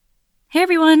Hey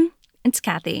everyone, it's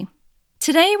Kathy.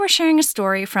 Today we're sharing a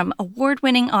story from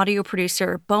award-winning audio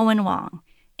producer Boen Wang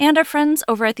and our friends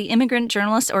over at the immigrant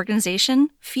journalist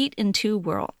organization Feet in Two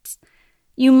Worlds.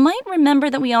 You might remember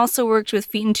that we also worked with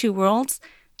Feet in Two Worlds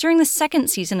during the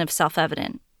second season of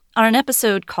Self-Evident on an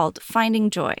episode called Finding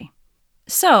Joy.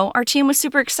 So our team was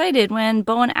super excited when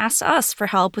Boen asked us for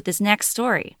help with his next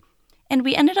story, and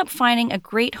we ended up finding a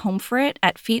great home for it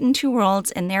at Feet in Two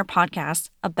Worlds in their podcast,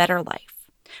 A Better Life.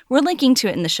 We're linking to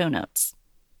it in the show notes.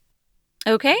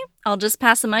 Okay, I'll just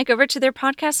pass the mic over to their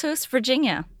podcast host,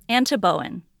 Virginia, and to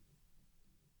Boen.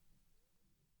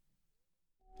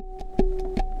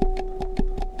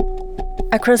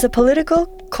 Across the political,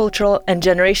 cultural, and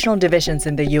generational divisions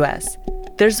in the U.S.,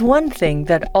 there's one thing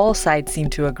that all sides seem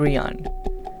to agree on.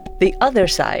 The other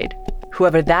side,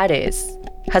 whoever that is,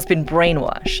 has been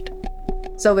brainwashed.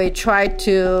 So we try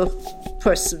to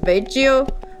persuade you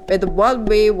with what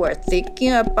we were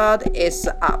thinking about is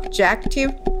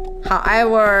objective.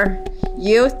 However,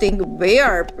 you think we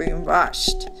are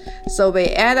brainwashed. So we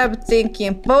end up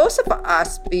thinking both of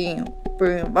us being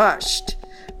brainwashed.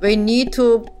 We need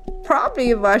to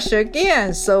probably wash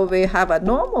again so we have a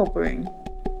normal brain.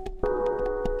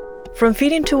 From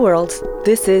Feet in Two Worlds,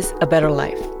 this is A Better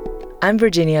Life. I'm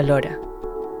Virginia Lora.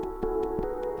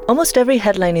 Almost every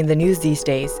headline in the news these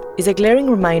days is a glaring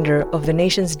reminder of the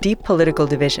nation's deep political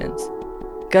divisions.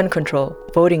 Gun control,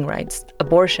 voting rights,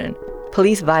 abortion,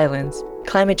 police violence,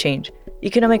 climate change,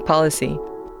 economic policy,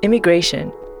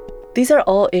 immigration. These are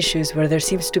all issues where there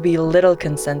seems to be little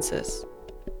consensus.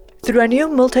 Through a new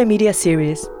multimedia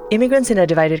series, Immigrants in a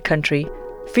Divided Country,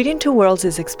 Feet in Two Worlds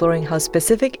is exploring how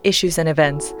specific issues and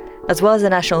events, as well as the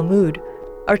national mood,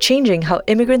 are changing how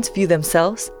immigrants view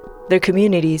themselves, their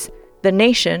communities, the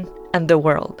nation, and the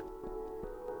world.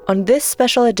 On this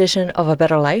special edition of A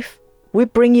Better Life, we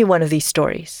bring you one of these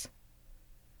stories.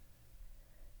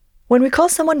 When we call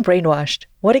someone brainwashed,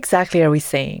 what exactly are we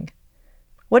saying?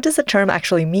 What does the term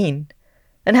actually mean?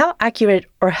 And how accurate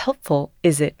or helpful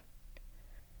is it?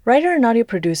 Writer and audio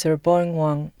producer Boen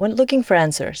Wang went looking for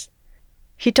answers.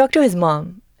 He talked to his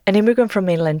mom, an immigrant from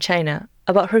mainland China,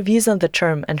 about her views on the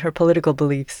term and her political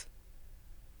beliefs.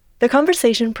 The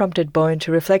conversation prompted Boen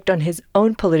to reflect on his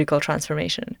own political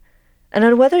transformation and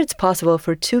on whether it's possible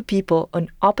for two people on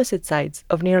opposite sides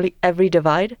of nearly every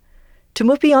divide to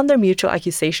move beyond their mutual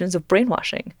accusations of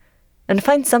brainwashing and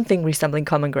find something resembling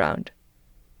common ground.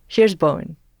 Here's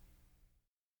Boen.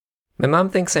 My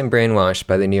mom thinks I'm brainwashed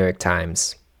by the New York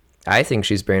Times. I think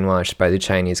she's brainwashed by the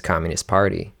Chinese Communist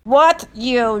Party. What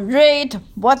you read,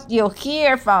 what you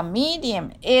hear from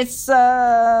Medium, it's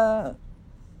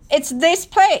this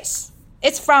place.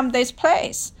 It's from this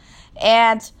place.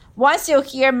 And once you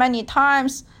hear many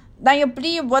times, then you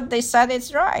believe what they said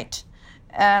is right.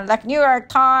 Like New York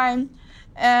Times,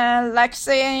 like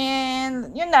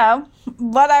saying,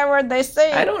 whatever they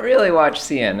say. I don't really watch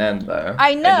CNN, though.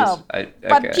 I know,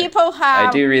 but people have...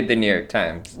 I do read the New York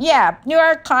Times. Yeah, New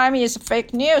York Times is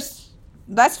fake news.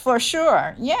 That's for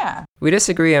sure, yeah. We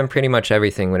disagree on pretty much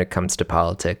everything when it comes to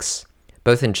politics,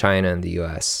 both in China and the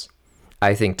US.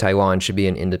 I think Taiwan should be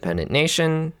an independent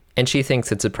nation, and she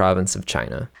thinks it's a province of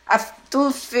China. I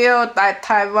do feel that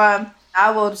Taiwan,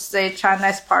 I would say China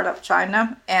is part of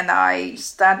China, and I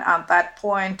stand on that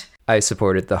point. I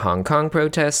supported the Hong Kong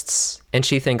protests, and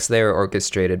she thinks they are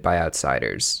orchestrated by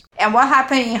outsiders. And what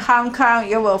happened in Hong Kong,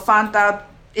 you will find out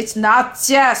it's not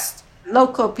just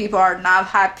local people are not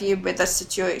happy with the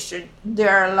situation. There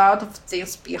are a lot of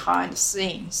things behind the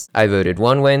scenes. I voted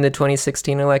one way in the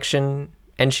 2016 election,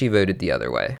 and she voted the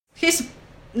other way. He's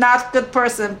not a good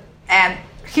person, and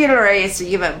Hillary is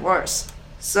even worse.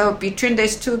 So between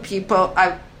these two people,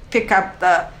 I pick up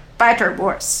the better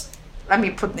worse. Let me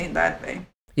put it that way.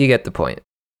 You get the point.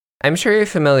 I'm sure you're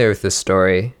familiar with this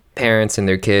story. Parents and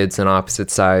their kids on opposite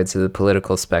sides of the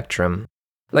political spectrum.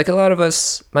 Like a lot of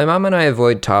us, my mom and I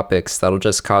avoid topics that'll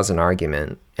just cause an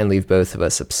argument and leave both of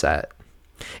us upset.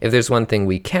 If there's one thing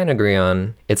we can agree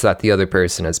on, it's that the other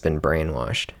person has been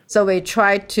brainwashed. So we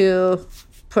try to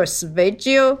persuade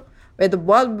you with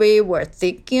what we were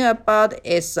thinking about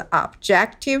is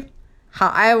objective.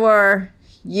 However,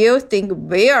 you think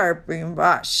we are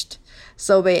brainwashed.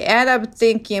 So we end up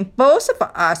thinking both of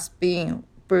us being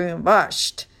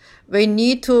brainwashed. We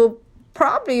need to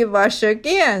probably wash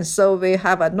again so we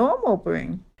have a normal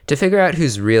brain. To figure out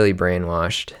who's really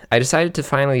brainwashed, I decided to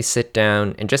finally sit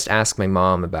down and just ask my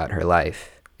mom about her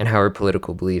life and how her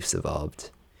political beliefs evolved.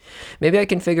 Maybe I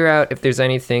can figure out if there's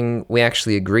anything we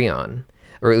actually agree on,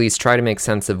 or at least try to make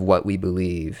sense of what we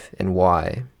believe and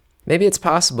why. Maybe it's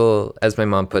possible, as my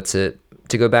mom puts it,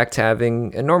 to go back to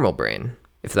having a normal brain,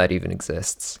 if that even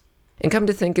exists. And come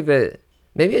to think of it,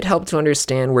 Maybe it helped to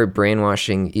understand where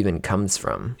brainwashing even comes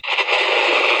from.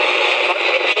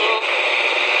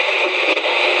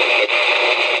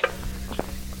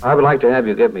 I would like to have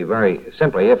you give me very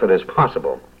simply, if it is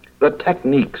possible, the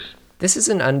techniques. This is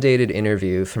an undated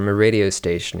interview from a radio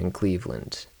station in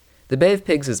Cleveland. The Bay of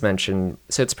Pigs is mentioned,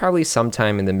 so it's probably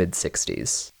sometime in the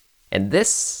mid-60s. And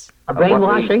this...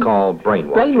 What we call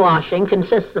brainwashing. Brainwashing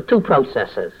consists of two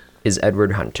processes. Is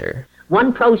Edward Hunter.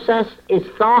 One process is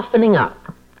softening up.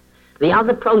 The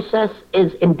other process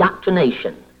is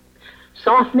indoctrination.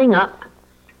 Softening up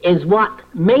is what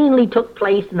mainly took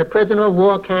place in the prisoner of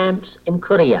war camps in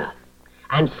Korea.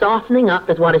 And softening up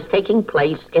is what is taking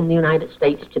place in the United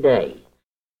States today.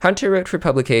 Hunter wrote for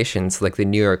publications like the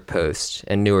New York Post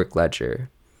and Newark Ledger.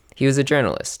 He was a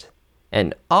journalist,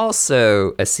 and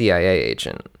also a CIA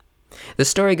agent. The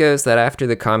story goes that after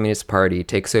the Communist Party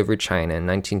takes over China in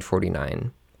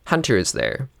 1949, Hunter is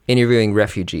there, interviewing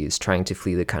refugees trying to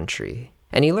flee the country.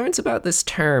 And he learns about this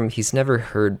term he's never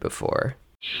heard before.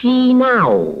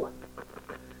 Xinao,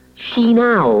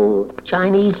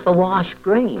 Chinese for wash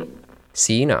brain.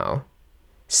 Xinao.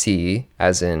 Xi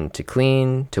as in to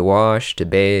clean, to wash, to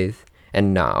bathe,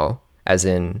 and Nao as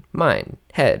in mind,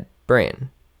 head, brain.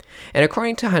 And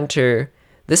according to Hunter,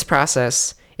 this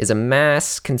process is a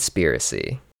mass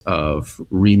conspiracy of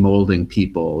remolding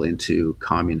people into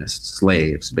communist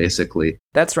slaves, basically.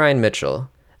 That's Ryan Mitchell,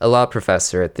 a law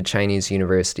professor at the Chinese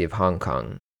University of Hong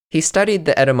Kong. He studied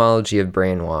the etymology of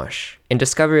brainwash and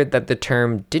discovered that the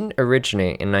term didn't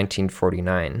originate in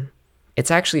 1949. It's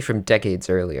actually from decades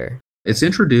earlier. It's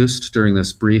introduced during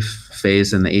this brief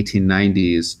phase in the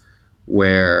 1890s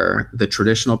where the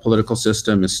traditional political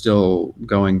system is still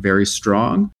going very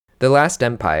strong. The last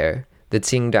empire, the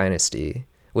Qing dynasty,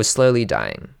 was slowly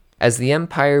dying. As the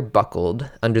empire buckled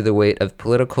under the weight of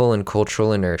political and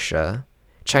cultural inertia,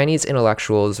 Chinese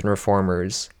intellectuals and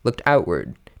reformers looked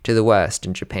outward to the West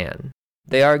and Japan.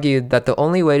 They argued that the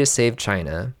only way to save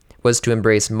China was to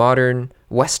embrace modern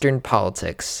Western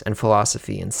politics and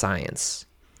philosophy and science.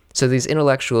 So these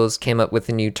intellectuals came up with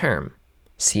a new term,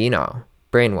 Xinao,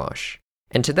 brainwash.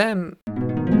 And to them,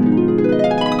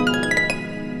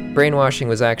 brainwashing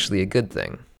was actually a good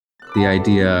thing. The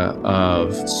idea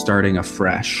of starting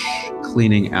afresh,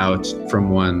 cleaning out from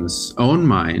one's own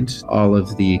mind all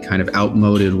of the kind of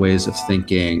outmoded ways of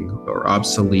thinking or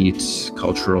obsolete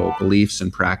cultural beliefs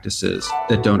and practices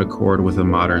that don't accord with a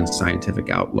modern scientific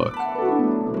outlook.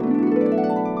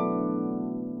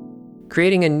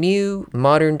 Creating a new,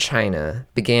 modern China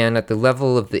began at the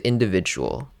level of the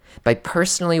individual by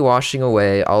personally washing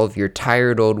away all of your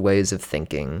tired old ways of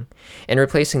thinking and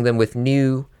replacing them with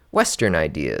new, Western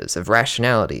ideas of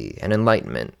rationality and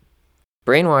enlightenment.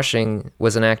 Brainwashing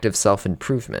was an act of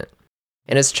self-improvement.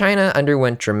 And as China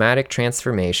underwent dramatic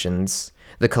transformations,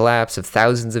 the collapse of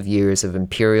thousands of years of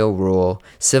imperial rule,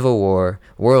 civil war,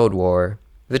 world war,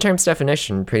 the term's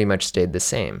definition pretty much stayed the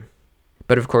same.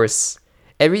 But of course,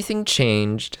 everything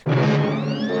changed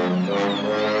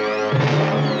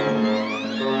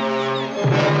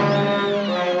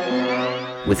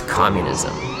with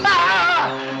communism.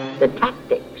 The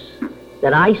tactics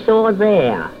that I saw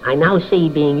there, I now see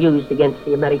being used against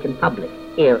the American public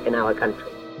here in our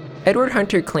country. Edward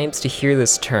Hunter claims to hear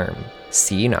this term,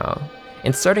 Xinao,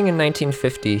 and starting in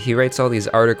 1950, he writes all these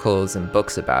articles and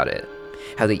books about it,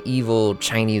 how the evil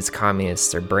Chinese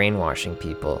communists are brainwashing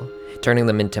people, turning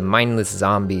them into mindless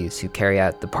zombies who carry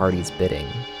out the party's bidding.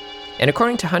 And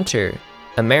according to Hunter,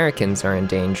 Americans are in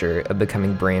danger of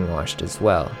becoming brainwashed as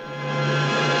well.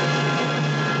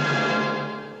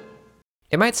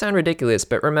 It might sound ridiculous,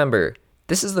 but remember,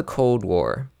 this is the Cold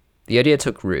War. The idea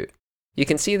took root. You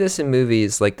can see this in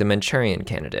movies like The Manchurian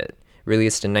Candidate,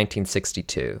 released in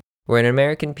 1962, where an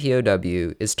American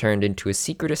POW is turned into a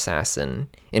secret assassin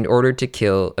in order to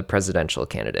kill a presidential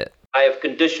candidate. I have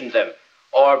conditioned them,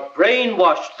 or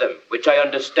brainwashed them, which I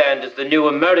understand is the new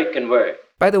American word.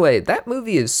 By the way, that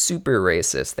movie is super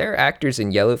racist. There are actors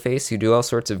in yellowface who do all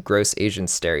sorts of gross Asian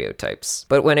stereotypes.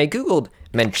 But when I googled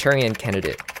Manchurian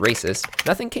Candidate racist,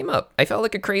 nothing came up. I felt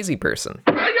like a crazy person.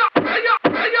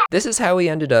 This is how we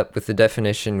ended up with the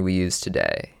definition we use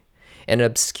today. An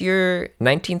obscure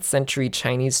 19th century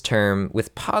Chinese term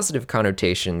with positive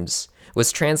connotations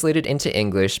was translated into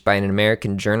English by an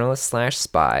American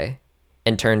journalist/spy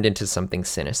and turned into something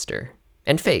sinister.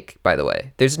 And fake, by the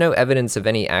way. There's no evidence of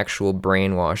any actual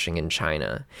brainwashing in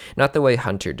China, not the way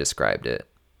Hunter described it.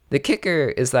 The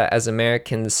kicker is that as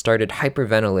Americans started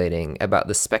hyperventilating about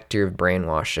the specter of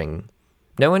brainwashing,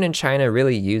 no one in China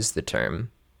really used the term,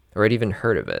 or had even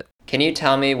heard of it. Can you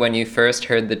tell me when you first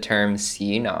heard the term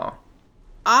Xinao?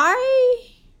 I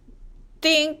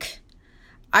think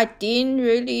I didn't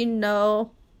really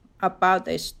know about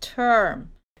this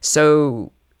term.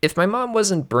 So, if my mom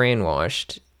wasn't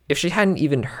brainwashed, if she hadn't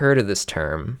even heard of this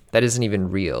term that isn't even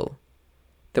real,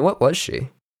 then what was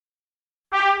she?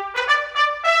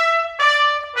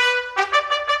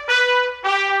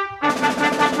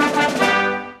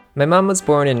 My mom was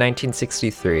born in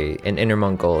 1963 in Inner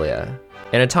Mongolia,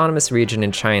 an autonomous region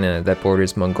in China that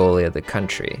borders Mongolia, the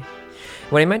country.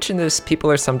 When I mention this, people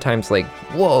are sometimes like,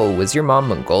 whoa, was your mom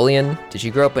Mongolian? Did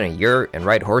she grow up in a yurt and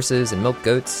ride horses and milk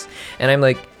goats? And I'm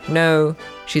like, no,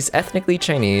 she's ethnically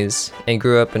Chinese and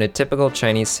grew up in a typical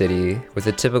Chinese city with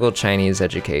a typical Chinese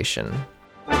education.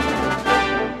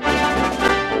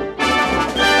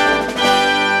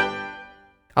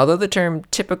 Although the term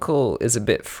typical is a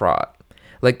bit fraught,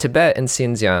 like Tibet and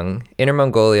Xinjiang, Inner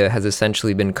Mongolia has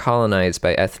essentially been colonized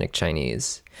by ethnic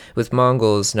Chinese, with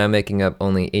Mongols now making up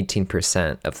only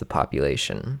 18% of the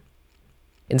population.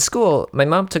 In school, my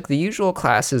mom took the usual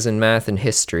classes in math and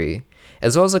history,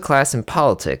 as well as a class in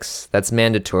politics that's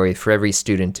mandatory for every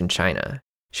student in China.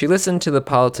 She listened to the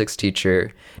politics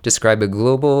teacher describe a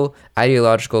global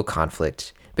ideological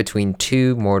conflict between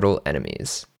two mortal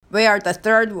enemies. We are the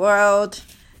third world,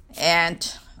 and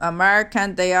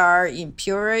American, they are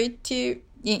impurity.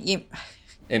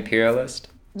 Imperialist?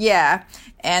 Yeah,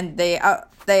 and the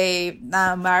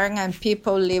American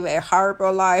people live a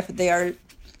horrible life. They are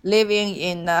living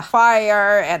in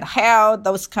fire and hell,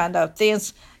 those kind of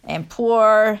things, and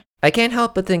poor. I can't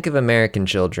help but think of American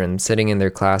children sitting in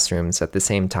their classrooms at the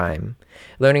same time,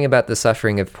 learning about the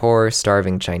suffering of poor,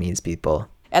 starving Chinese people.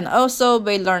 And also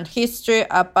we learned history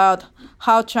about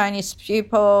how Chinese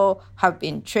people have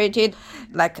been treated,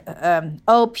 like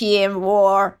Opium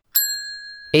War.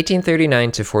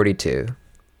 1839 to 42.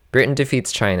 Britain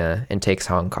defeats China and takes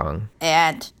Hong Kong.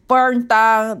 And burned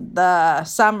down the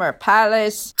Summer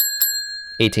Palace.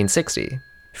 1860.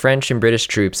 French and British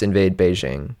troops invade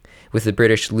Beijing, with the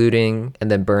British looting and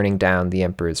then burning down the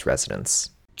emperor's residence.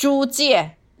 租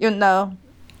界, you know.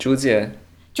 租界.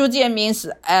 租界means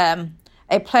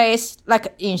a place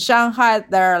like in Shanghai.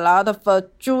 There are a lot of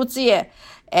租界,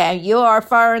 and you are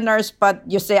foreigners, but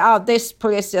you say, oh, this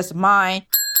place is mine.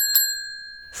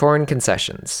 Foreign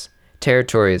concessions,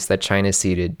 territories that China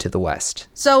ceded to the West.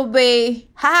 So we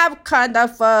have kind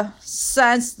of a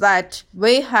sense that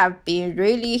we have been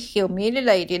really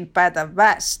humiliated by the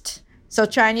West. So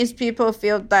Chinese people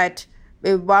feel that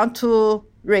we want to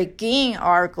regain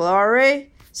our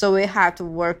glory, so we have to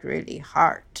work really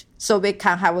hard so we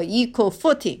can have an equal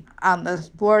footing on the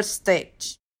world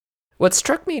stage. What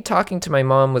struck me talking to my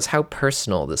mom was how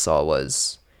personal this all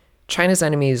was. China's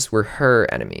enemies were her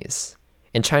enemies,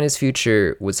 and China's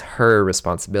future was her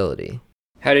responsibility.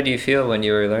 How did you feel when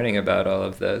you were learning about all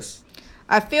of this?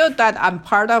 I feel that I'm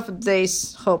part of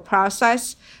this whole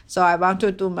process, so I want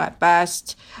to do my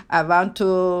best. I want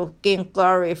to gain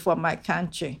glory for my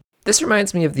country. This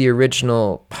reminds me of the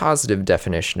original positive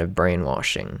definition of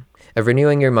brainwashing, of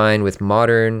renewing your mind with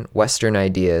modern, Western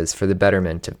ideas for the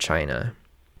betterment of China.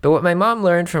 But what my mom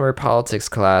learned from her politics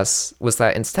class was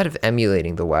that instead of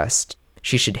emulating the West,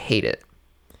 she should hate it.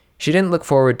 She didn't look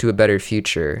forward to a better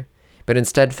future, but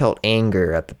instead felt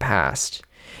anger at the past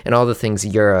and all the things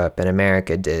Europe and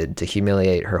America did to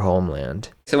humiliate her homeland.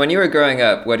 So when you were growing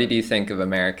up, what did you think of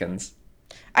Americans?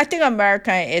 I think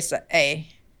America is a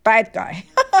bad guy.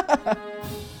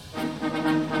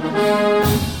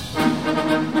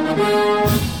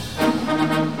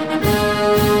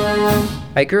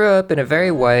 I grew up in a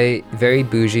very white, very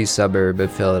bougie suburb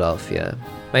of Philadelphia.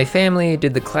 My family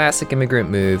did the classic immigrant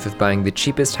move of buying the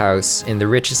cheapest house in the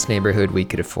richest neighborhood we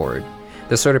could afford,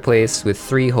 the sort of place with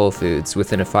 3 Whole Foods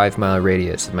within a 5-mile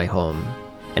radius of my home,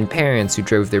 and parents who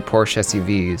drove their Porsche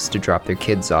SUVs to drop their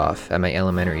kids off at my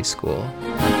elementary school.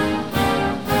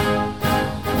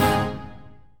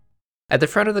 At the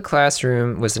front of the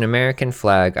classroom was an American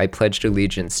flag I pledged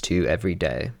allegiance to every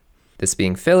day. This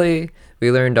being Philly,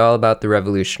 we learned all about the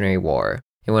Revolutionary War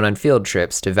and went on field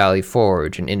trips to Valley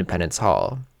Forge and Independence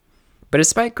Hall. But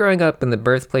despite growing up in the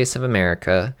birthplace of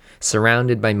America,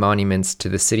 surrounded by monuments to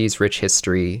the city's rich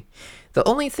history, the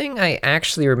only thing I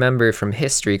actually remember from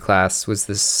history class was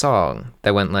this song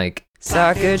that went like,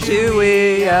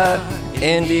 Sacagawea,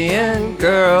 Indian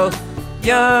girl,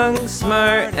 young,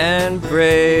 smart, and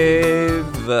brave.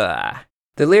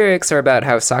 The lyrics are about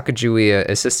how Sacagawea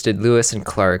assisted Lewis and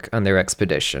Clark on their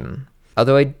expedition.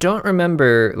 Although I don't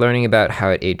remember learning about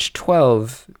how at age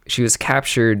 12, she was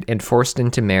captured and forced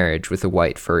into marriage with a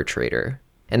white fur trader,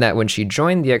 and that when she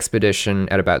joined the expedition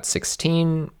at about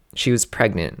 16, she was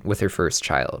pregnant with her first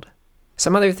child.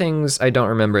 Some other things I don't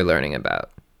remember learning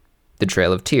about. The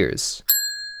Trail of Tears.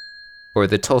 or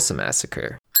the Tulsa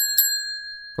Massacre,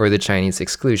 or the Chinese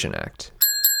Exclusion Act.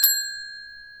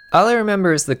 All I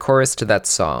remember is the chorus to that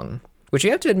song, which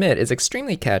you have to admit is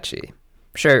extremely catchy.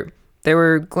 Sure, there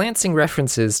were glancing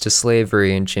references to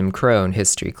slavery and Jim Crow in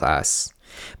history class,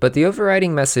 but the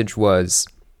overriding message was,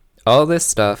 all this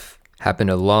stuff happened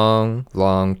a long,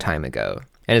 long time ago,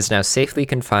 and is now safely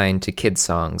confined to kids'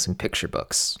 songs and picture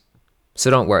books.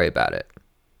 So don't worry about it.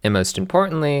 And most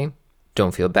importantly,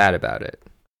 don't feel bad about it.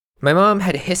 My mom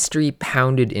had history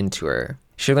pounded into her.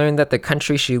 She learned that the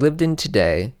country she lived in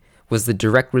today was the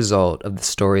direct result of the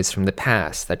stories from the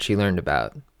past that she learned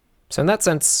about. So in that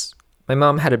sense, my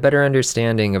mom had a better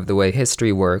understanding of the way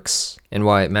history works and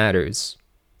why it matters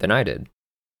than I did.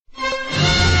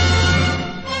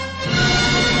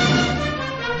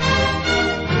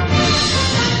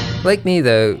 Like me,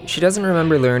 though, she doesn't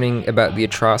remember learning about the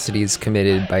atrocities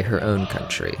committed by her own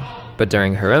country. But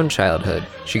during her own childhood,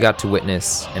 she got to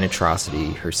witness an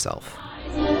atrocity herself.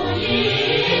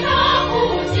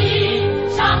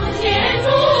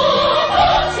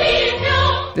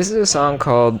 This is a song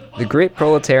called The Great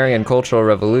Proletarian Cultural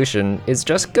Revolution is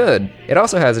Just Good. It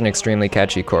also has an extremely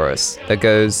catchy chorus that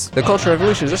goes, the Cultural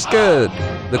Revolution is just good.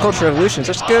 The Cultural Revolution is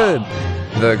just good.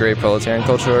 The Great Proletarian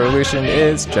Cultural Revolution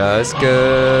is just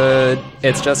good.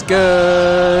 It's just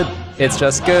good. It's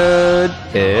just good.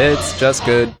 It's just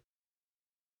good.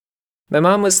 My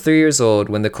mom was 3 years old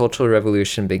when the Cultural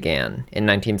Revolution began in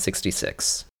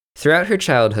 1966. Throughout her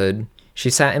childhood, she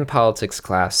sat in politics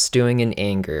class stewing in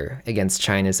anger against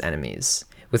China's enemies,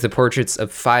 with the portraits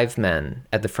of 5 men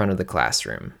at the front of the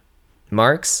classroom: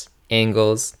 Marx,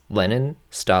 Engels, Lenin,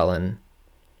 Stalin,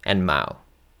 and Mao.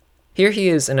 Here he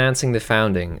is announcing the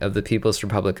founding of the People's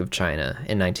Republic of China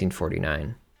in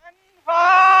 1949.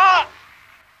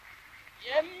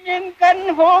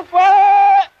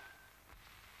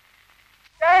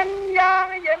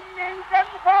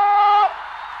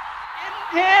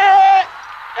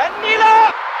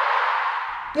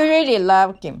 You really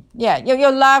love him. Yeah,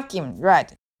 you love him,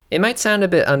 right? It might sound a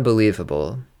bit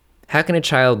unbelievable. How can a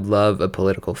child love a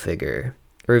political figure,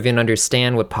 or even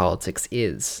understand what politics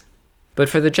is? But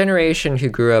for the generation who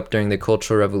grew up during the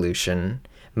Cultural Revolution,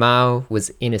 Mao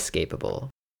was inescapable.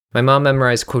 My mom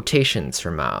memorized quotations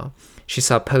from Mao. She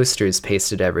saw posters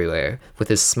pasted everywhere with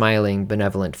his smiling,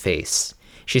 benevolent face.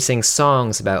 She sang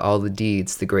songs about all the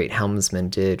deeds the great helmsman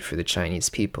did for the Chinese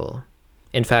people.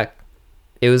 In fact,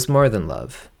 it was more than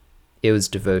love. It was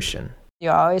devotion. You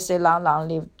always say, long, long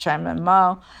live Chairman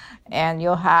Mao. And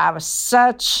you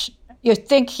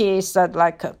think he's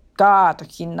like a God.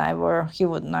 He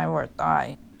would never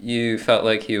die. You felt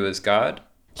like he was God?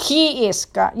 He is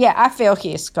God. Yeah, I feel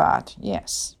he is God,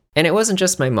 yes. And it wasn't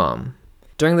just my mom.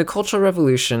 During the Cultural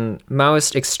Revolution,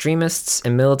 Maoist extremists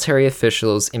and military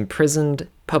officials imprisoned,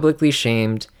 publicly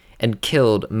shamed, and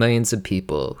killed millions of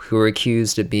people who were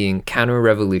accused of being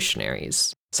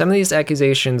counter-revolutionaries. Some of these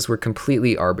accusations were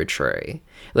completely arbitrary,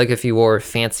 like if you wore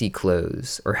fancy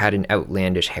clothes or had an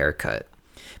outlandish haircut.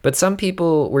 But some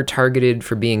people were targeted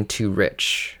for being too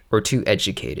rich or too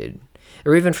educated,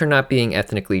 or even for not being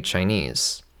ethnically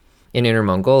Chinese. In Inner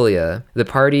Mongolia, the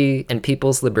party and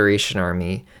People's Liberation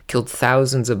Army killed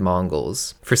thousands of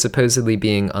Mongols for supposedly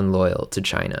being unloyal to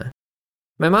China.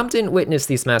 My mom didn't witness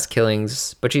these mass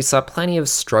killings, but she saw plenty of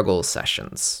struggle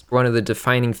sessions, one of the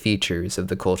defining features of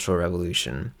the Cultural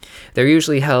Revolution. They're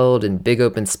usually held in big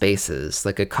open spaces,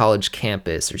 like a college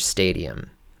campus or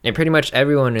stadium, and pretty much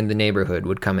everyone in the neighborhood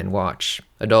would come and watch,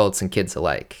 adults and kids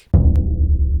alike.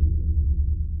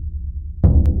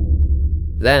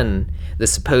 Then, the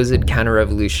supposed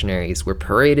counter-revolutionaries were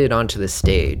paraded onto the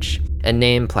stage, a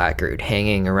name placard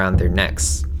hanging around their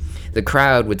necks. The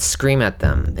crowd would scream at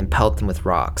them and pelt them with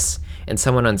rocks, and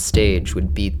someone on stage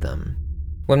would beat them.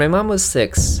 When my mom was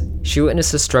 6, she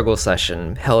witnessed a struggle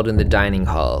session held in the dining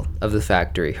hall of the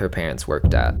factory her parents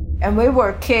worked at. And we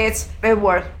were kids, we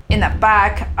were in the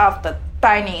back of the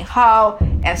dining hall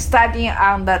and studying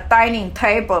on the dining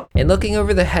table. And looking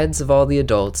over the heads of all the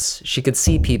adults, she could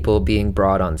see people being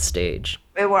brought on stage.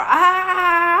 We were,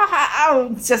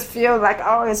 just feel like,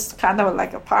 it's kind of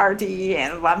like a party,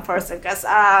 and one person goes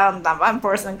on,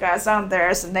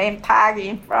 there's a name tag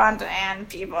in front, and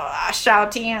people are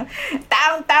shouting,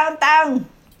 down, down, down,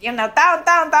 down,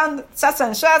 down, down, such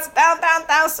and such, down, down,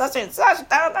 down, such and such,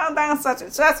 down, down, down, such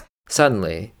and such.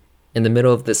 Suddenly, in the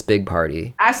middle of this big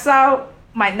party, I saw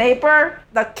my neighbor,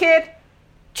 the kid,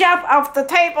 jump off the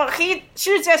table. She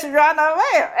just ran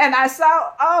away, and I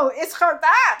saw, it's her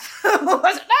dad.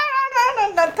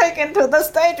 No, taken to the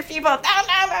stage, people,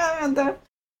 no.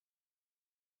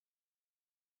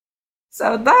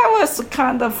 So that was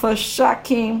kind of a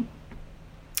shocking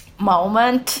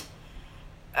moment.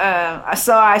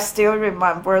 So I still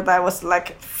remember that was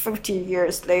like 50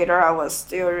 years later. I was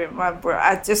still remember.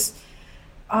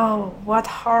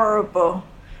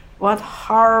 What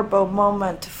horrible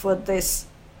moment for this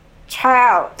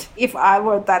child. If I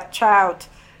were that child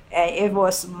and it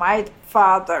was my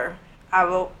father, I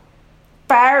will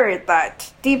bury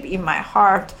that deep in my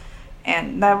heart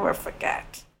and never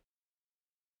forget.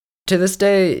 To this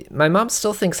day, my mom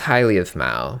still thinks highly of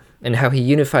Mao and how he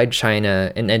unified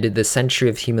China and ended the century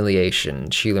of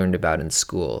humiliation she learned about in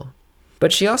school.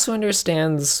 But she also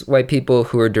understands why people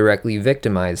who are directly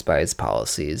victimized by his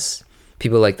policies,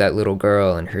 people like that little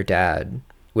girl and her dad,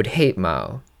 would hate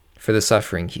Mao for the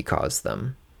suffering he caused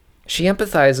them. She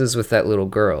empathizes with that little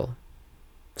girl.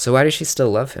 So why does she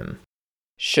still love him?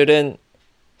 Shouldn't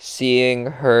seeing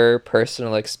her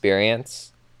personal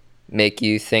experience make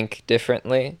you think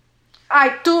differently?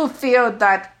 I do feel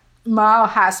that Mao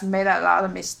has made a lot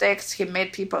of mistakes. He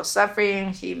made people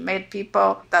suffering. He made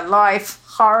people, the life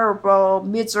horrible,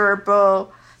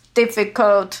 miserable,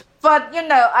 difficult. But,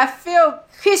 I feel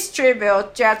history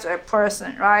will judge a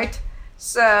person, right?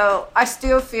 So I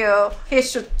still feel he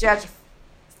should judge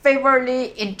favorably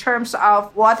in terms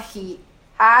of what he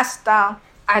has done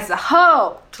as a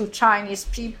whole to Chinese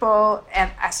people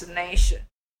and as a nation.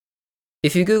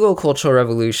 If you Google Cultural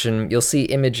Revolution, you'll see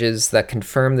images that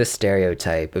confirm the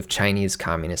stereotype of Chinese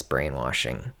communist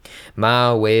brainwashing.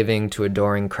 Mao waving to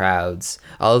adoring crowds,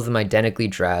 all of them identically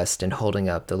dressed and holding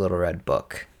up the little red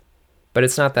book. But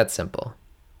it's not that simple.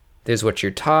 There's what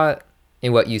you're taught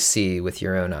and what you see with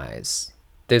your own eyes.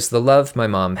 There's the love my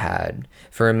mom had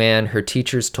for a man her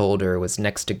teachers told her was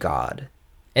next to God.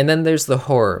 And then there's the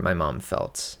horror my mom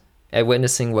felt at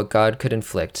witnessing what God could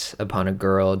inflict upon a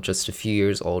girl just a few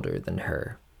years older than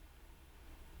her.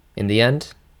 In the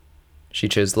end, she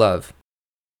chose love.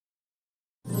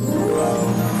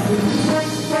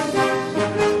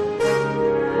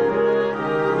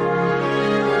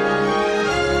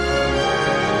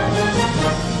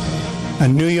 A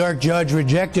New York judge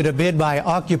rejected a bid by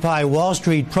Occupy Wall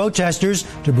Street protesters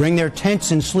to bring their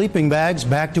tents and sleeping bags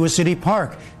back to a city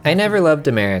park. I never loved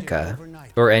America,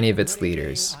 or any of its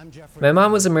leaders. My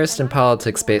mom was immersed in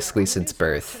politics basically since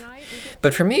birth.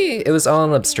 But for me, it was all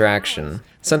an abstraction,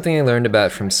 something I learned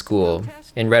about from school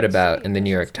and read about in the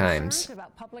New York Times.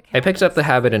 I picked up the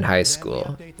habit in high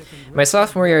school. My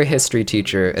sophomore year history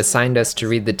teacher assigned us to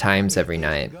read the Times every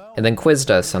night, and then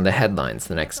quizzed us on the headlines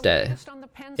the next day.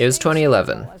 It was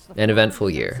 2011, an eventful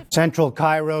year. Central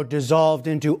Cairo dissolved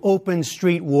into open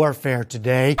street warfare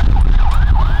today.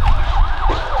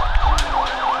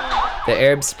 The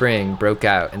Arab Spring broke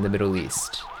out in the Middle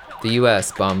East. The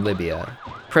US bombed Libya.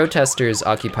 Protesters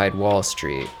occupied Wall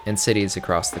Street and cities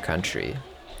across the country.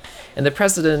 And the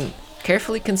president,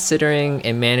 carefully considering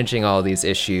and managing all these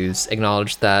issues,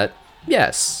 acknowledged that,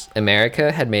 yes,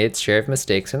 America had made its share of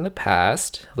mistakes in the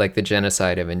past, like the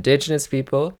genocide of indigenous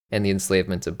people and the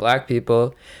enslavement of black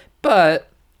people,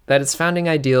 but that its founding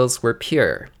ideals were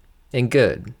pure and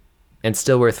good and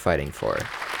still worth fighting for.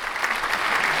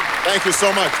 Thank you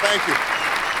so much. Thank you.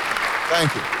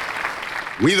 Thank you.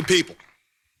 We the people,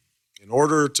 in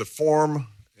order to form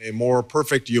a more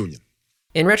perfect union.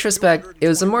 In retrospect, it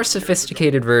was a more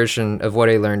sophisticated version of what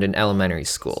I learned in elementary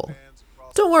school.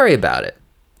 Don't worry about it,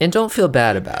 and don't feel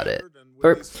bad about it.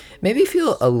 Or maybe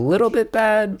feel a little bit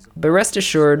bad, but rest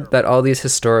assured that all these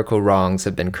historical wrongs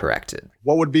have been corrected.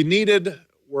 What would be needed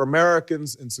were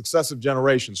Americans in successive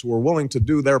generations who were willing to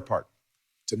do their part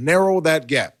to narrow that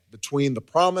gap between the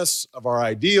promise of our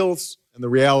ideals and the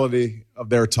reality of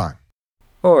their time.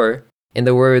 Or, in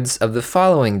the words of the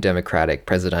following Democratic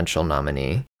presidential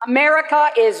nominee, America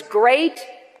is great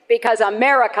because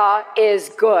America is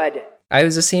good. I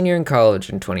was a senior in college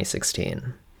in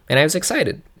 2016, and I was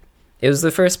excited. It was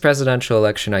the first presidential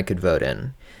election I could vote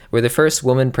in, where the first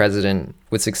woman president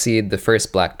would succeed the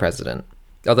first black president.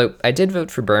 Although I did vote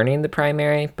for Bernie in the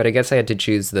primary, but I guess I had to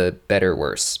choose the better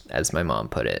worse, as my mom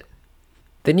put it.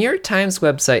 The New York Times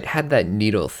website had that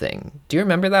needle thing. Do you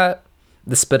remember that?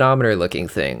 The speedometer-looking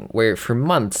thing, where for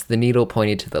months the needle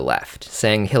pointed to the left,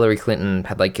 saying Hillary Clinton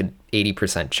had like an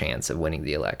 80% chance of winning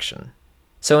the election.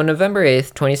 So on November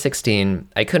 8th, 2016,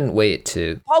 I couldn't wait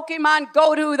to Pokemon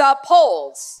go to the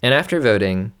polls. And after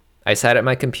voting, I sat at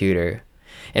my computer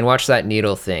and watched that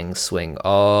needle thing swing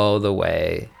all the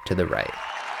way to the right.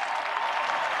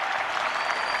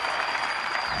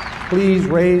 Please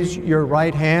raise your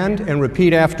right hand and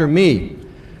repeat after me.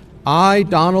 I,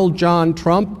 Donald John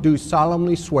Trump, do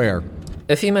solemnly swear.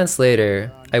 A few months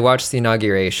later, I watched the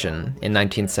inauguration in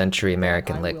 19th century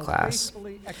American lit class.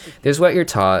 There's what you're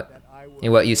taught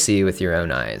and what you see with your own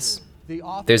eyes.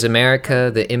 There's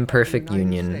America, the imperfect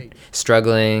union,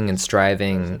 struggling and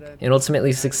striving and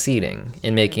ultimately succeeding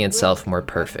in making itself more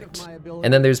perfect.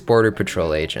 And then there's Border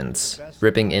Patrol agents,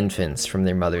 ripping infants from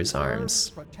their mother's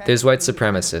arms. There's white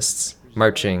supremacists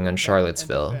marching on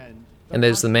Charlottesville. And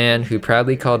there's the man who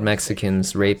proudly called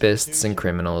Mexicans rapists and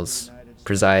criminals,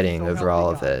 presiding over all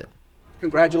of it.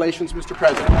 Congratulations, Mr.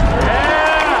 President.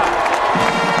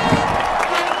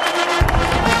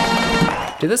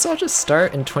 Did this all just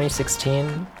start in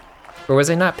 2016? Or was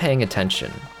I not paying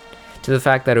attention to the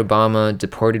fact that Obama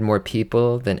deported more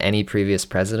people than any previous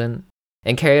president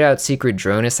and carried out secret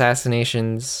drone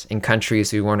assassinations in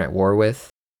countries we weren't at war with,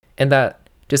 and that,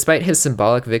 despite his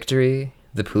symbolic victory,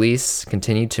 the police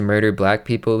continued to murder black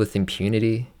people with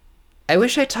impunity? I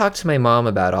wish I talked to my mom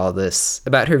about all this,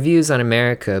 about her views on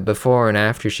America before and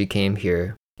after she came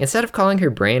here, instead of calling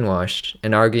her brainwashed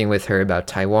and arguing with her about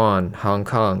Taiwan, Hong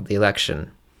Kong, the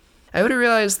election. I would have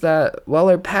realized that while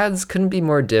our paths couldn't be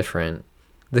more different,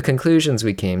 the conclusions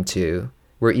we came to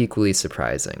were equally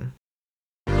surprising.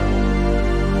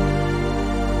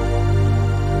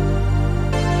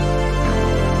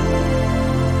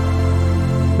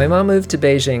 My mom moved to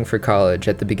Beijing for college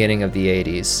at the beginning of the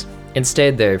 80s and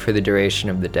stayed there for the duration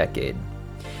of the decade.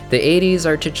 The 80s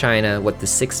are to China what the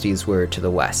 60s were to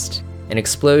the West, an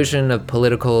explosion of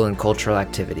political and cultural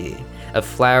activity, a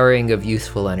flowering of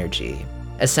youthful energy,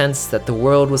 a sense that the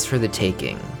world was for the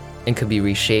taking and could be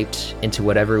reshaped into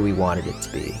whatever we wanted it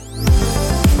to be.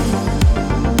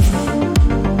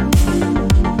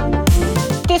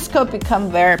 Disco become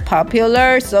very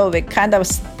popular, so we kind of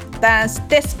dance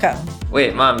disco.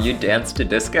 Wait, Mom, you danced to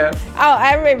disco? Oh,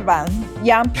 everyone,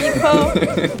 young people,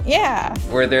 yeah.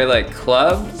 Were there like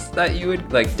clubs that you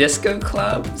would, like disco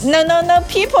clubs? No,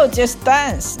 people just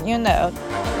dance, you know.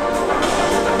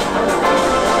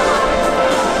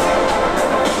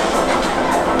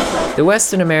 The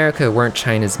West and America weren't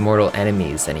China's mortal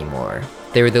enemies anymore.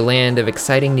 They were the land of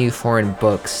exciting new foreign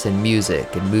books and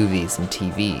music and movies and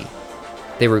TV.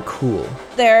 They were cool.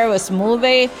 There was a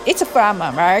movie, it's from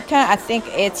America, I think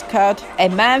it's called A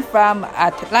Man from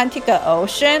Atlantic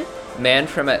Ocean. Man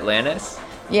from Atlantis?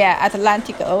 Yeah,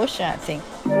 Atlantic Ocean, I think.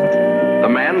 The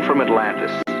Man from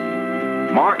Atlantis.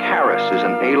 Mark Harris is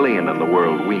an alien in the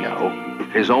world we know.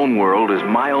 His own world is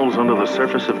miles under the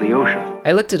surface of the ocean.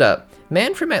 I looked it up.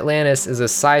 Man from Atlantis is a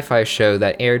sci-fi show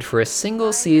that aired for a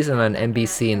single season on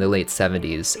NBC in the late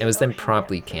 70s and was then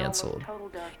promptly canceled.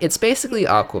 It's basically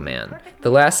Aquaman. The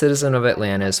last citizen of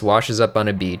Atlantis washes up on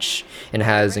a beach and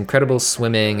has incredible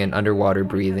swimming and underwater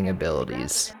breathing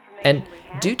abilities. And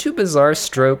due to a bizarre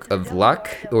stroke of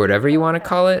luck, or whatever you want to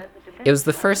call it, it was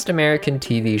the first American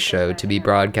TV show to be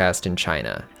broadcast in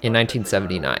China in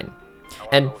 1979.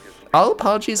 And all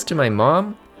apologies to my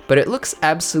mom, but it looks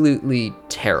absolutely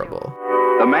terrible.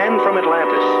 The Man from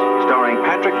Atlantis, starring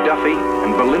Patrick Duffy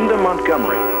and Belinda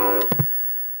Montgomery.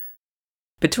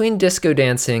 Between disco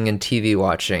dancing and TV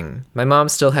watching, my mom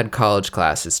still had college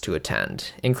classes to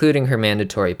attend, including her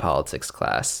mandatory politics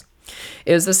class.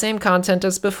 It was the same content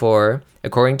as before.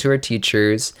 According to her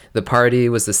teachers, the party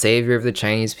was the savior of the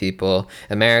Chinese people,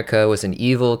 America was an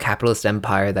evil capitalist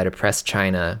empire that oppressed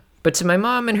China. But to my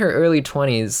mom in her early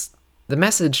 20s, the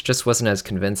message just wasn't as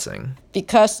convincing.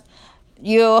 Because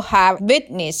you have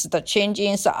witnessed the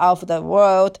changes of the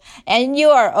world, and you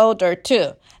are older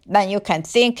too. Then you can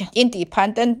think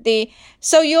independently,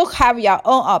 so you have your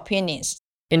own opinions.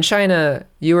 In China,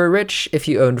 you were rich if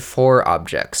you owned 4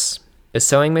 objects: a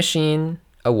sewing machine,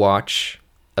 a watch,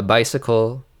 a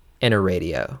bicycle, and a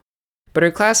radio. But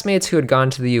her classmates who had gone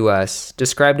to the US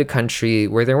described a country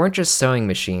where there weren't just sewing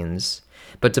machines,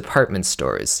 but department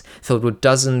stores filled with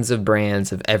dozens of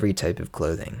brands of every type of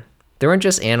clothing. There weren't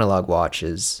just analog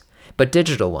watches, but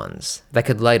digital ones that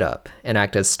could light up and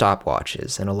act as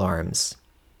stopwatches and alarms.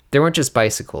 There weren't just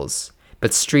bicycles,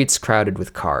 but streets crowded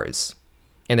with cars.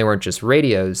 And there weren't just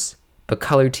radios, but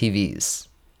color TVs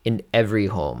in every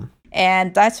home.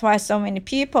 And that's why so many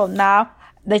people now,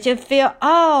 they just feel,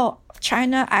 oh,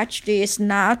 China actually is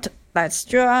not that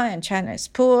strong, and China is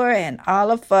poor, and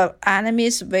all of the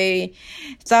enemies, we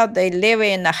thought they live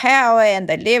in the hell, and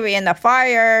they live in the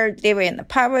fire, live in the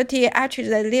poverty. Actually,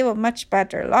 they live a much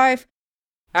better life.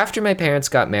 After my parents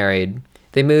got married,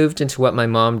 they moved into what my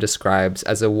mom describes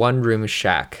as a one-room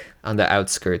shack on the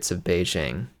outskirts of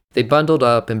Beijing. They bundled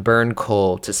up and burned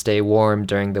coal to stay warm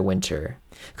during the winter,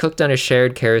 cooked on a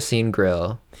shared kerosene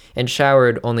grill, and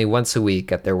showered only once a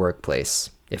week at their workplace,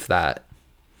 if that.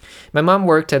 My mom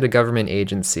worked at a government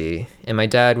agency, and my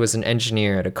dad was an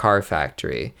engineer at a car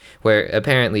factory, where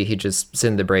apparently he just sit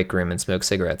in the break room and smoke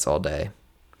cigarettes all day.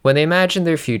 When they imagined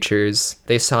their futures,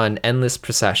 they saw an endless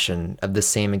procession of the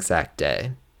same exact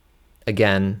day.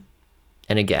 Again,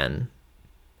 and again,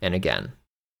 and again.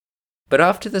 But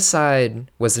off to the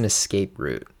side was an escape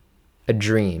route, a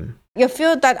dream. You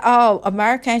feel that, oh,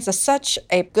 America is such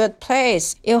a good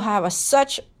place. You have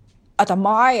such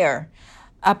admire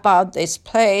about this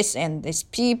place and these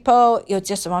people. You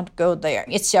just want to go there.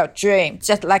 It's your dream.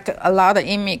 Just like a lot of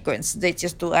immigrants, they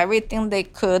just do everything they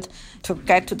could to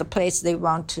get to the place they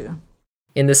want to.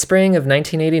 In the spring of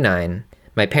 1989,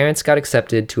 my parents got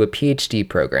accepted to a PhD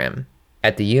program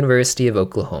at the University of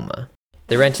Oklahoma.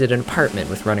 They rented an apartment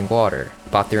with running water,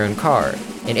 bought their own car,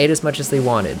 and ate as much as they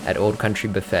wanted at Old Country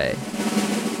Buffet.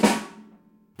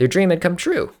 Their dream had come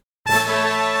true.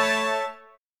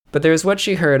 But there was what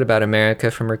she heard about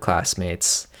America from her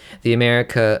classmates, the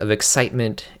America of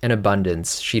excitement and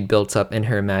abundance she'd built up in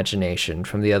her imagination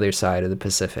from the other side of the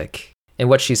Pacific, and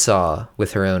what she saw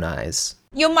with her own eyes.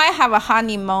 You might have a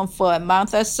honeymoon for a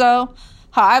month or so.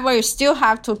 However, you still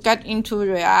have to get into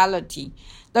reality.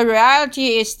 The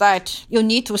reality is that you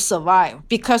need to survive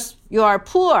because you are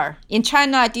poor. In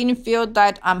China, I didn't feel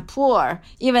that I'm poor.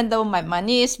 Even though my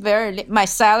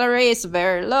salary is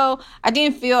very low, I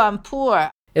didn't feel I'm poor.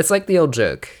 It's like the old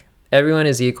joke. Everyone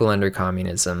is equal under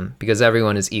communism because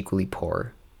everyone is equally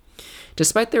poor.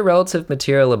 Despite their relative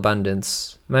material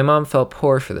abundance, my mom felt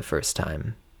poor for the first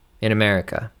time in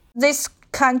America. This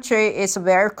country is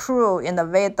very cruel in the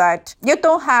way that you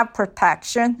don't have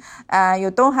protection, you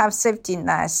don't have safety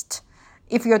nest.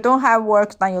 If you don't have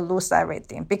work, then you lose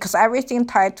everything because everything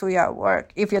tied to your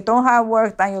work. If you don't have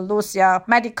work, then you lose your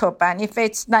medical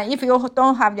benefits. Then if you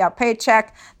don't have your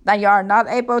paycheck, then you are not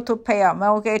able to pay your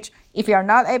mortgage. If you're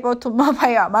not able to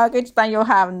pay your mortgage, then you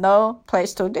have no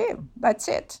place to live. That's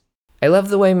it. I love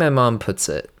the way my mom puts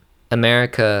it.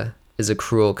 America is a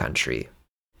cruel country.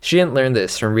 She didn't learn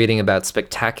this from reading about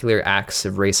spectacular acts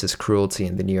of racist cruelty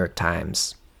in the New York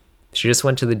Times. She just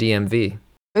went to the DMV.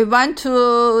 We went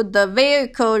to the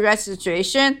vehicle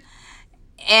registration,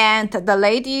 and the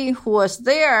lady who was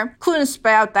there couldn't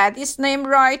spell Daddy's name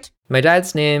right. My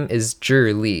dad's name is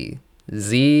Zhi Li,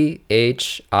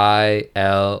 Z-H-I-L-I.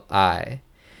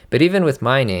 But even with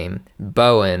my name,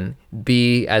 Boen,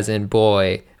 B as in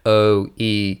boy,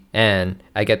 O-E-N,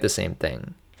 I get the same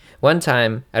thing. One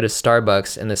time, at a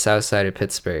Starbucks in the south side of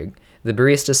Pittsburgh, the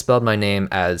barista spelled my name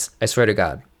as, I swear to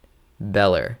God,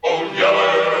 Beller. Old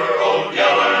Yeller, Old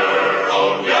Yeller,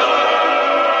 Old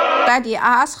Yeller. Daddy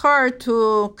asked her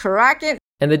to correct it.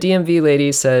 And the DMV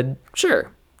lady said,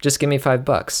 sure, just give me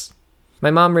 $5.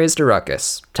 My mom raised a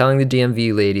ruckus, telling the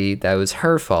DMV lady that it was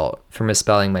her fault for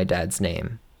misspelling my dad's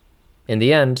name. In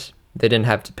the end, they didn't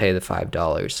have to pay the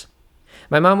 $5.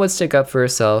 My mom would stick up for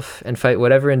herself and fight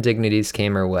whatever indignities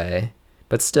came her way,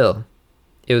 but still,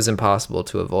 it was impossible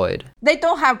to avoid. They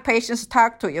don't have patience to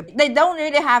talk to you. They don't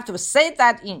really have to say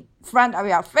that in front of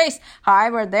your face.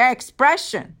 However, their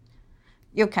expression,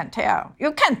 you can tell.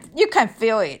 You can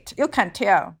feel it. You can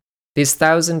tell. These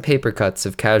 1,000 paper cuts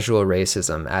of casual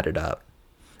racism added up.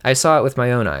 I saw it with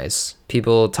my own eyes,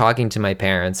 people talking to my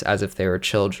parents as if they were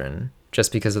children,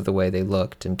 just because of the way they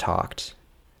looked and talked.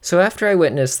 So after I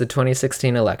witnessed the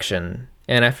 2016 election,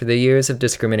 and after the years of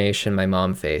discrimination my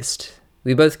mom faced,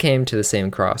 we both came to the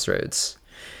same crossroads.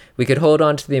 We could hold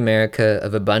on to the America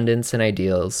of abundance and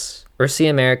ideals, or see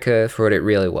America for what it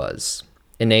really was,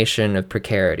 a nation of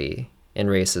precarity and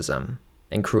racism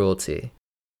and cruelty.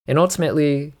 And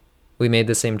ultimately, we made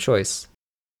the same choice.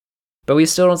 But we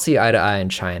still don't see eye to eye in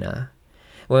China.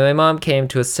 When my mom came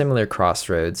to a similar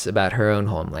crossroads about her own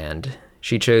homeland,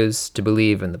 she chose to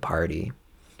believe in the party.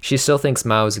 She still thinks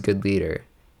Mao is a good leader,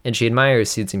 and she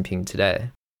admires Xi Jinping today.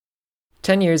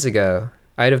 10 years ago,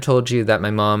 I'd have told you that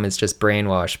my mom is just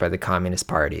brainwashed by the Communist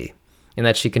Party, and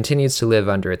that she continues to live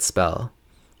under its spell,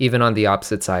 even on the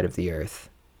opposite side of the earth.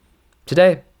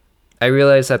 Today, I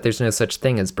realize that there's no such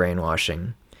thing as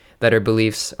brainwashing, that our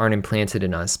beliefs aren't implanted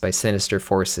in us by sinister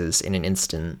forces in an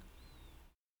instant.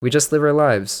 We just live our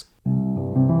lives.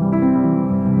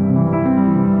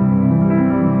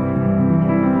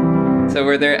 So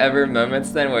were there ever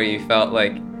moments then where you felt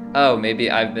like, oh,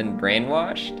 maybe I've been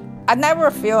brainwashed? I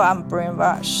never feel I'm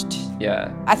brainwashed.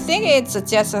 Yeah. I think it's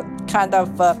just a kind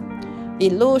of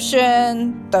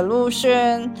illusion,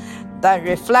 delusion, the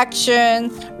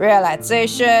reflection,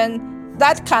 realization,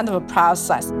 that kind of a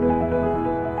process.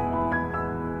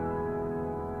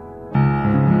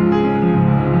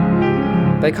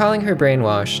 By calling her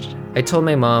brainwashed, I told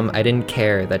my mom I didn't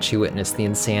care that she witnessed the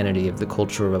insanity of the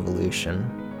Cultural Revolution,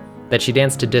 that she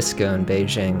danced to disco in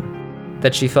Beijing,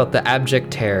 that she felt the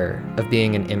abject terror of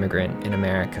being an immigrant in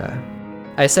America.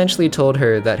 I essentially told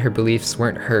her that her beliefs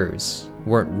weren't hers,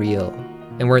 weren't real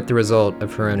and weren't the result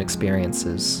of her own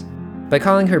experiences. By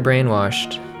calling her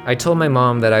brainwashed, I told my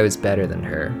mom that I was better than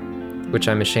her, which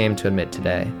I'm ashamed to admit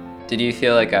today. Did you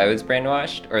feel like I was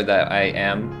brainwashed or that I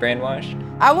am brainwashed?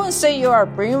 I wouldn't say you are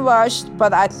brainwashed,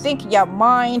 but I think your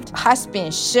mind has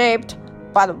been shaped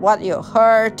by what you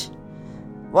heard,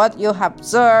 what you have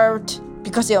observed,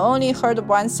 because you only heard a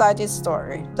one-sided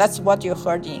story. That's what you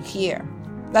heard in here.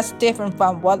 That's different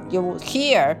from what you would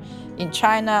hear in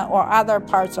China or other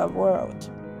parts of the world.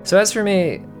 So as for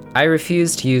me, I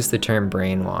refuse to use the term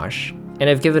brainwash, and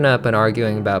I've given up on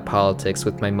arguing about politics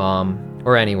with my mom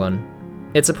or anyone.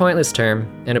 It's a pointless term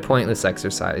and a pointless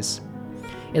exercise.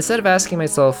 Instead of asking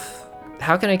myself,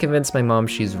 how can I convince my mom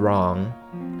she's wrong?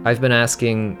 I've been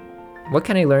asking, what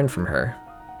can I learn from her?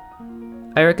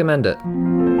 I recommend it.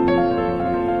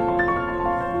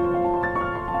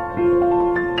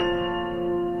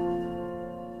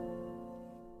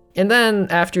 And then,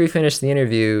 after we finished the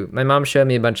interview, my mom showed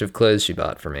me a bunch of clothes she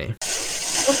bought for me.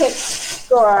 Okay,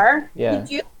 朵儿， Yeah. 你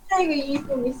觉得这个衣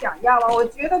服你想要吗？我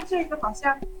觉得这个好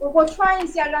像我穿一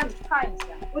下让你看一下，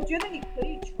我觉得你可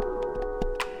以穿。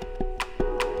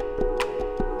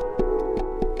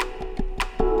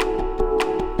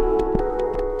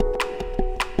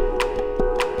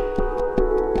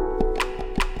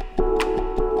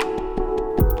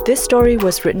This story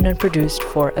was written and produced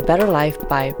for A Better Life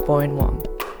by Boen Wang.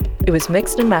 It was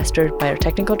mixed and mastered by our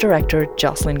technical director,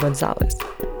 Jocelyn Gonzalez.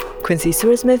 Quincy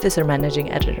Suresmith is our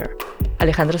managing editor.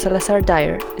 Alejandra Salazar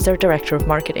Dyer is our director of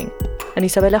marketing. And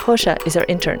Isabella Rocha is our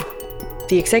intern.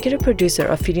 The executive producer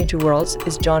of Feeding Two Worlds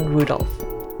is John Rudolph.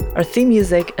 Our theme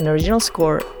music and original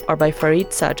score are by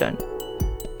Farid Sajan.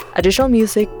 Additional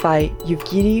music by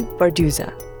Yevgeny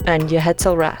Barduza and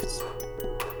Yehetzel Ras.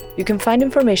 You can find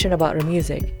information about our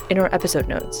music in our episode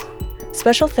notes.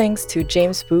 Special thanks to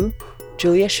James Wu,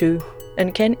 Julia Shu,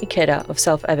 and Ken Ikeda of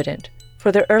Self-Evident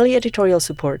for their early editorial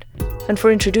support and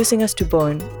for introducing us to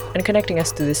Boen and connecting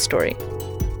us to this story.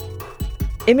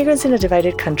 Immigrants in a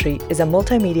Divided Country is a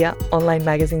multimedia online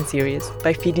magazine series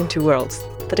by Feeding Two Worlds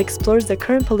that explores the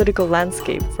current political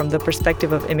landscape from the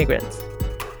perspective of immigrants.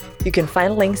 You can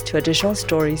find links to additional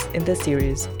stories in the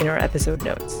series in our episode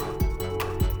notes.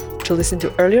 To listen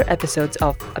to earlier episodes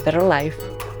of A Better Life,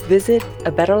 visit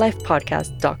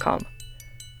abetterlifepodcast.com.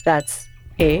 That's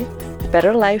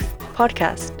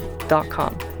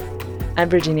abetterlifepodcast.com. I'm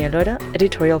Virginia Lora,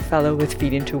 editorial fellow with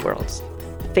Feeding Two Worlds.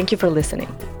 Thank you for listening.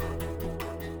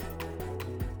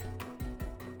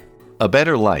 A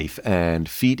Better Life and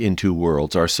Feet in Two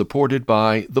Worlds are supported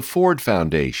by the Ford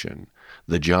Foundation,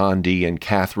 the John D. and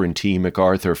Catherine T.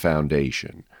 MacArthur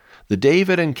Foundation, the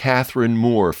David and Catherine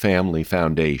Moore Family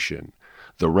Foundation,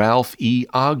 the Ralph E.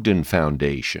 Ogden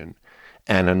Foundation,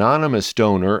 an anonymous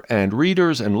donor, and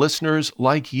readers and listeners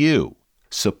like you.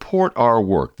 Support our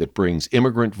work that brings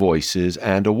immigrant voices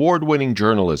and award-winning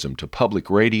journalism to public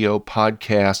radio,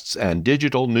 podcasts, and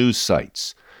digital news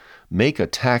sites. Make a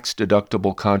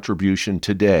tax-deductible contribution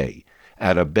today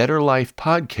at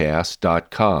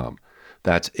abetterlifepodcast.com.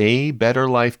 That's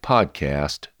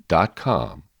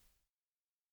abetterlifepodcast.com.